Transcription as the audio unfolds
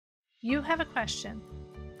You have a question,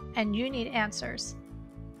 and you need answers.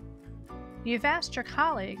 You've asked your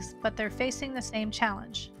colleagues, but they're facing the same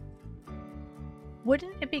challenge.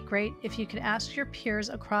 Wouldn't it be great if you could ask your peers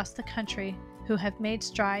across the country who have made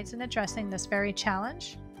strides in addressing this very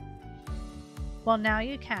challenge? Well, now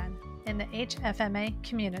you can in the HFMA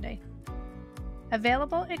community.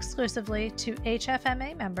 Available exclusively to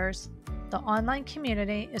HFMA members, the online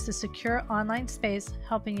community is a secure online space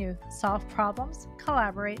helping you solve problems,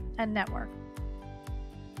 collaborate, and network.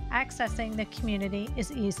 Accessing the community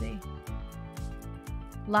is easy.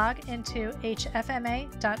 Log into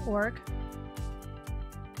hfma.org,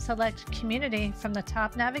 select Community from the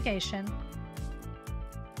top navigation.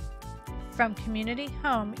 From Community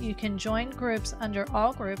Home, you can join groups under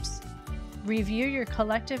All Groups, review your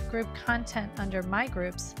collective group content under My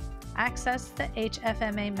Groups, access the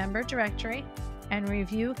HFMA member directory, and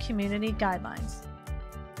review community guidelines.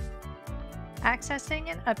 Accessing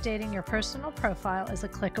and updating your personal profile is a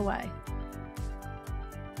click away.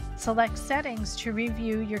 Select Settings to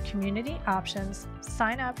review your community options,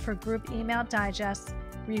 sign up for group email digests,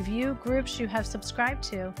 review groups you have subscribed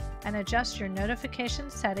to, and adjust your notification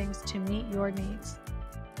settings to meet your needs.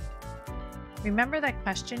 Remember that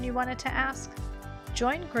question you wanted to ask?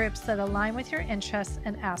 Join groups that align with your interests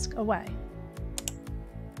and ask away.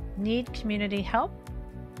 Need community help?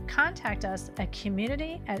 Contact us at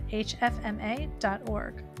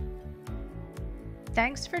community@hfma.org.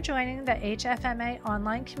 Thanks for joining the HFMA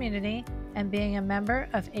online community and being a member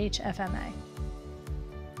of HFMA.